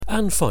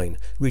Anne Fine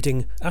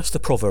reading As the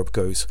Proverb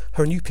Goes,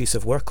 her new piece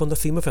of work on the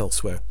theme of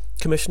elsewhere,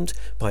 commissioned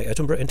by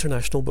Edinburgh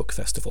International Book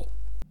Festival.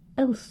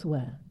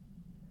 Elsewhere.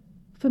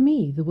 For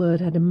me, the word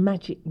had a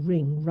magic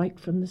ring right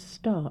from the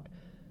start,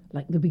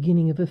 like the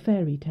beginning of a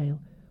fairy tale.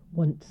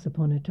 Once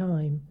upon a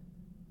time,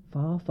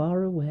 far,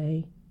 far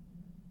away,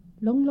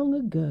 long, long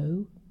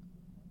ago,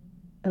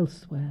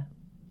 elsewhere.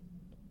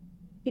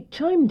 It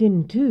chimed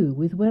in, too,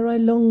 with where I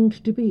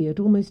longed to be at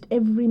almost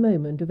every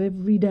moment of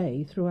every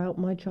day throughout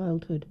my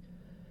childhood.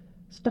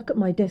 Stuck at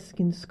my desk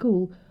in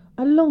school,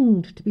 I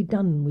longed to be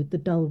done with the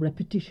dull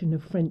repetition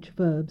of French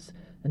verbs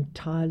and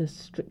tireless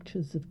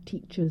strictures of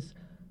teachers.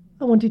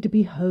 I wanted to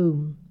be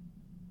home.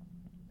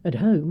 At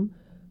home,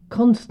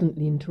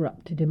 constantly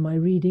interrupted in my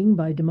reading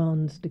by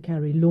demands to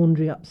carry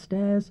laundry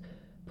upstairs,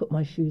 put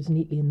my shoes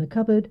neatly in the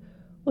cupboard,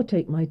 or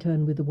take my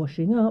turn with the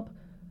washing up,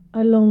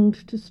 I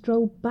longed to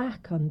stroll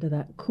back under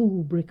that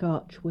cool brick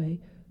archway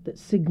that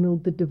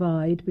signalled the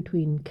divide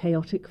between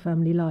chaotic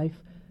family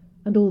life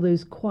and all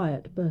those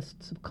quiet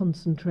bursts of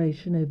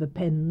concentration over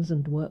pens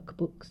and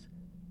workbooks.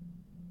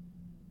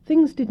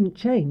 Things didn't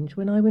change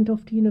when I went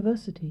off to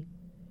university.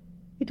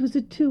 It was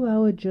a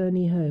 2-hour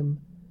journey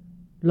home,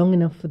 long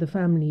enough for the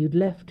family you'd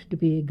left to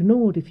be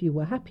ignored if you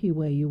were happy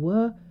where you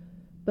were,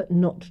 but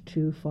not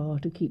too far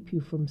to keep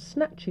you from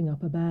snatching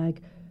up a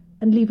bag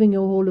and leaving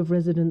your hall of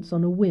residence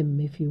on a whim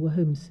if you were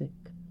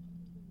homesick.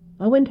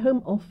 I went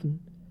home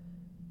often,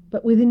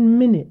 but within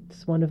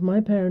minutes one of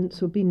my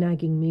parents would be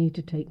nagging me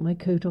to take my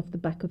coat off the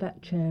back of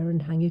that chair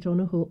and hang it on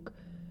a hook,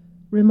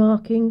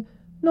 remarking,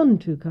 none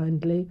too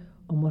kindly,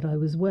 on what I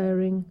was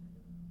wearing,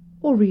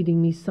 or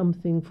reading me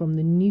something from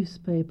the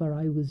newspaper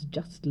I was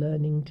just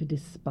learning to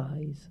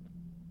despise.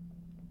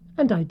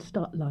 And I'd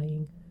start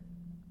lying.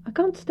 I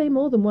can't stay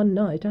more than one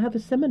night. I have a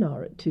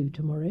seminar at 2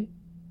 tomorrow.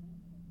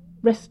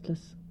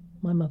 Restless,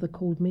 my mother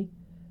called me.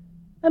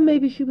 And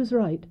maybe she was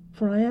right,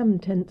 for I am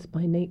tense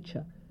by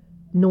nature,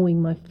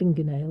 gnawing my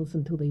fingernails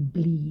until they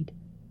bleed.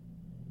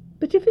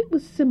 But if it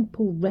was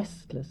simple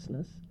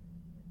restlessness,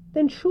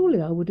 then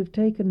surely I would have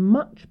taken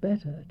much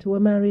better to a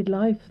married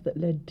life that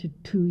led to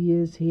 2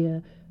 years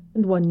here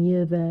and 1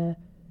 year there,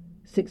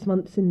 6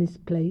 months in this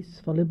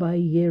place, followed by a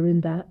year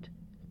in that.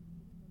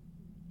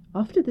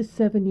 After the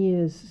 7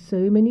 years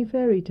so many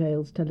fairy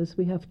tales tell us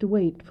we have to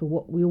wait for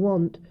what we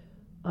want,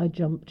 I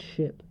jumped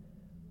ship,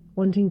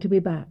 wanting to be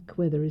back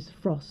where there is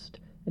frost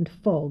and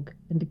fog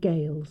and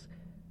gales,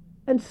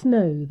 and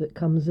snow that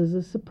comes as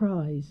a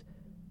surprise,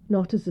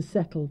 not as a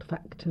settled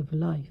fact of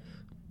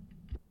life.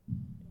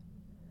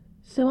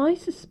 So I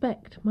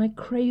suspect my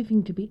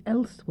craving to be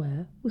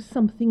elsewhere was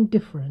something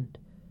different.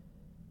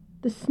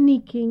 The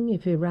sneaking,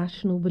 if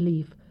irrational,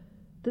 belief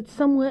that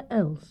somewhere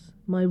else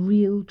my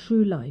real,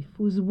 true life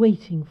was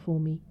waiting for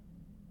me.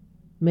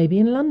 Maybe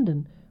in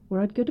London,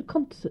 where I'd go to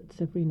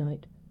concerts every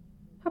night,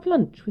 have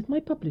lunch with my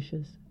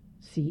publishers,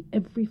 see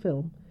every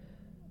film.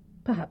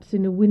 Perhaps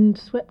in a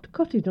wind-swept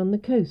cottage on the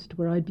coast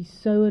where I'd be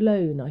so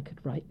alone I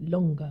could write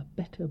longer,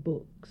 better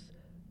books.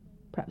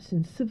 Perhaps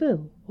in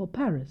Seville or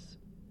Paris.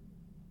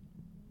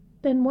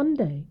 Then one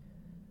day,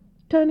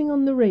 turning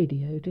on the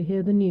radio to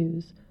hear the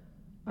news,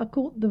 I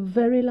caught the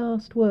very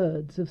last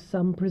words of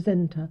some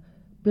presenter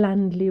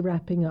blandly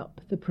wrapping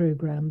up the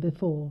programme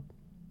before.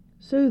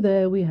 So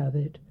there we have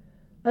it.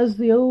 As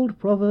the old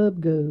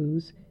proverb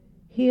goes,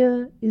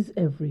 here is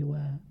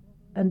everywhere,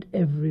 and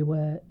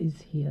everywhere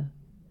is here.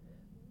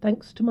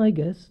 Thanks to my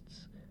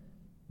guests.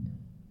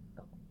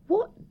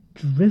 What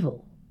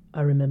drivel,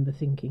 I remember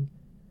thinking.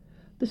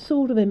 The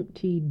sort of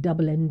empty,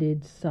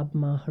 double-ended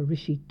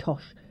sub-Maharishi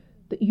tosh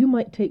that you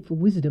might take for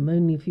wisdom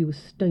only if you were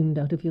stoned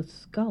out of your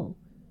skull.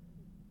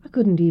 I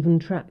couldn't even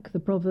track the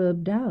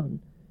proverb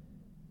down.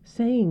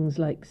 Sayings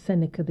like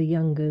Seneca the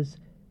Younger's,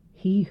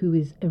 "He who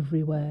is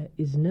everywhere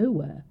is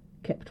nowhere,"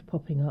 kept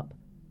popping up,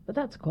 but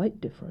that's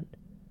quite different.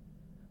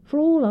 For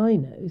all I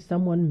know,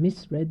 someone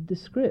misread the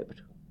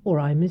script, or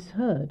I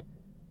misheard.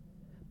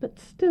 But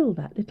still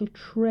that little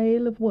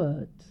trail of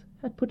words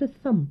had put a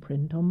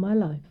thumbprint on my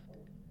life,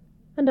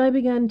 and I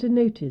began to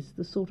notice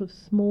the sort of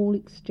small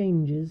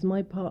exchanges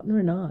my partner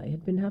and I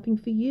had been having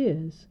for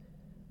years.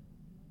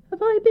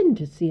 "Have I been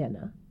to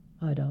Siena?"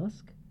 I'd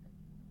ask.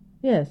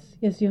 Yes,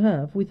 you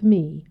have, with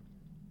me."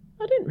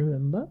 "I don't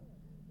remember."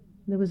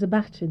 There was a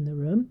bat in the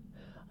room.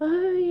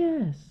 "Oh,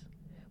 yes.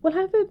 Well,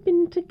 have I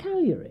been to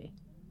Cagliari?"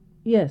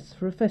 "Yes,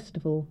 for a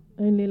festival,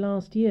 only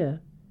last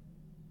year."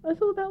 "I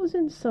thought that was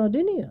in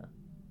Sardinia."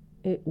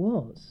 "It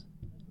was."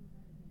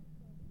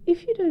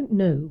 If you don't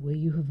know where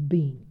you have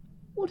been,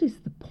 what is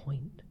the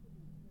point?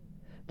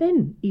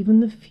 Then even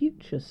the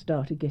future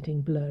started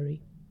getting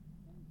blurry.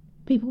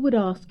 People would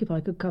ask if I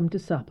could come to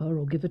supper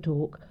or give a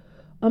talk.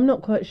 "I'm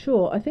not quite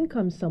sure. I think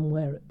I'm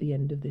somewhere at the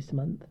end of this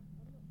month."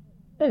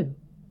 "Oh,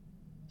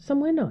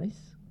 somewhere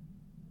nice?"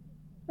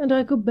 And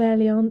I could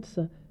barely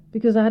answer,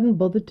 because I hadn't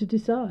bothered to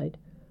decide.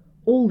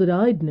 All that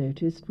I'd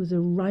noticed was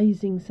a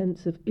rising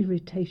sense of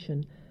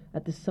irritation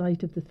at the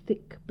sight of the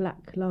thick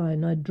black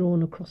line I'd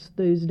drawn across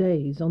those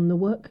days on the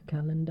work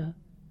calendar.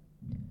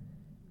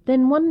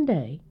 Then one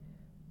day,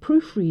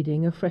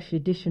 Proofreading a fresh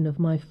edition of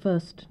my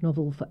first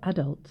novel for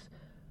adults,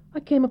 I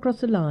came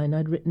across a line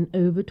I'd written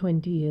over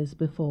 20 years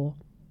before.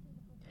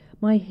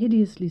 My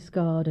hideously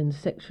scarred and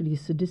sexually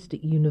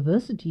sadistic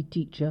university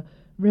teacher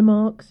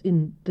remarks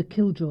in The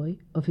Killjoy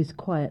of his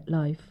quiet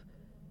life,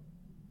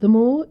 "The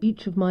more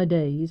each of my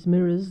days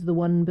mirrors the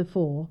one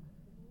before,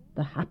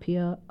 the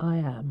happier I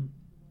am."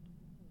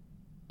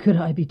 Could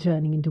I be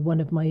turning into one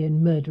of my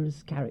own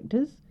murderous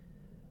characters?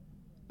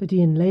 But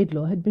Ian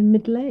Laidlaw had been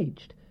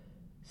middle-aged,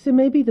 so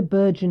maybe the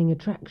burgeoning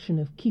attraction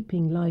of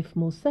keeping life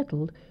more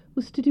settled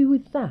was to do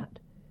with that,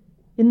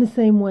 in the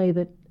same way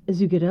that,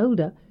 as you get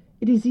older,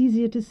 it is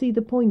easier to see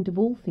the point of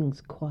all things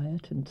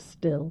quiet and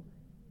still,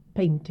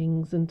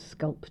 paintings and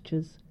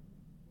sculptures,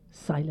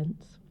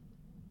 silence.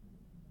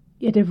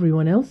 Yet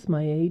everyone else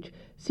my age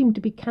seemed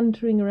to be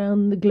cantering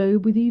around the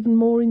globe with even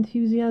more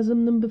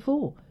enthusiasm than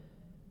before,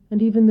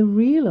 and even the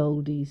real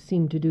oldies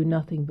seemed to do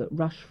nothing but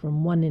rush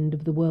from one end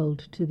of the world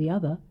to the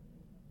other.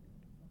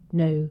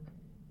 No,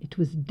 it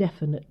was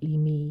definitely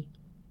me.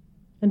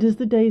 And as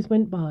the days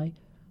went by,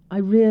 I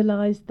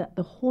realized that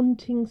the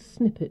haunting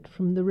snippet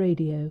from the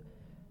radio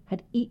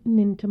had eaten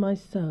into my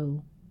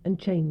soul and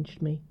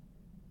changed me.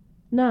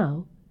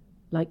 Now,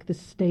 like the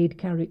staid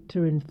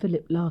character in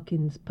Philip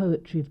Larkin's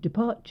Poetry of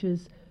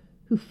Departures,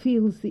 who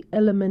feels the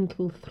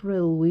elemental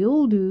thrill we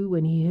all do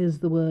when he hears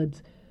the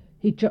words,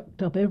 "He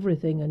chucked up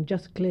everything and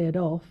just cleared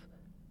off,"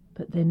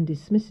 but then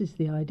dismisses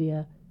the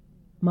idea,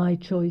 my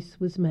choice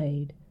was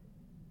made.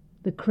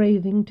 The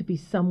craving to be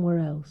somewhere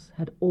else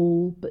had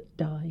all but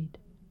died.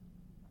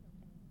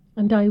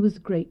 And I was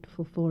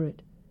grateful for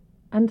it,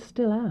 and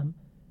still am,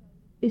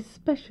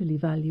 especially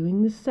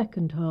valuing the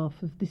second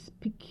half of this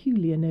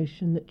peculiar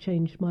notion that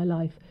changed my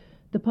life,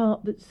 the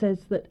part that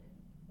says that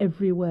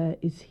everywhere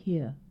is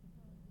here.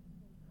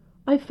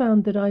 I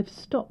found that I've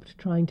stopped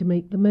trying to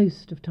make the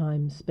most of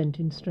time spent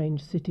in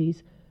strange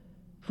cities,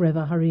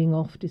 forever hurrying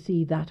off to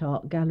see that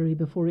art gallery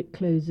before it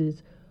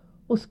closes,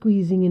 or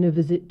squeezing in a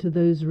visit to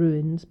those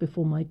ruins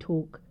before my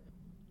talk.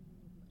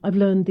 I've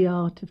learned the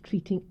art of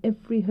treating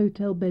every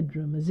hotel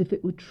bedroom as if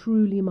it were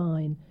truly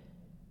mine,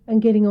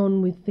 and getting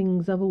on with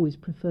things I've always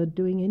preferred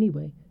doing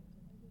anyway,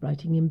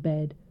 writing in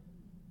bed,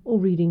 or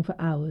reading for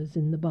hours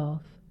in the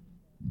bath.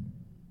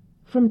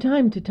 From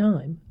time to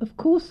time, of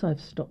course I've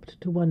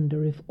stopped to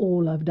wonder if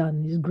all I've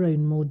done is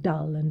grown more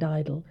dull and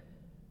idle,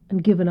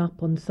 and given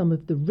up on some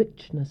of the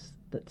richness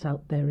that's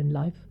out there in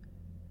life.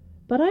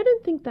 But I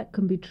don't think that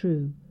can be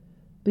true,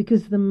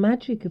 because the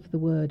magic of the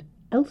word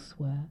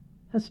elsewhere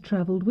has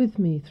travelled with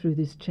me through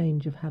this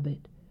change of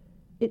habit.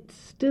 It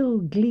still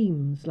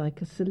gleams like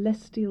a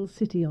celestial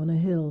city on a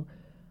hill,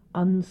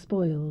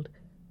 unspoiled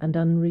and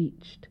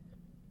unreached.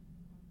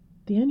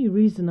 The only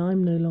reason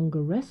I'm no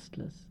longer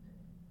restless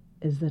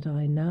is that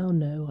I now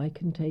know I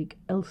can take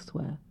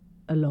elsewhere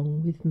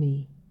along with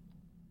me.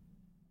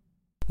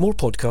 More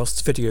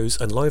podcasts, videos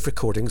and live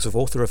recordings of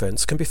author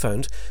events can be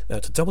found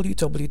at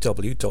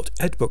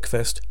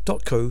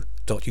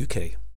www.edbookfest.co.uk.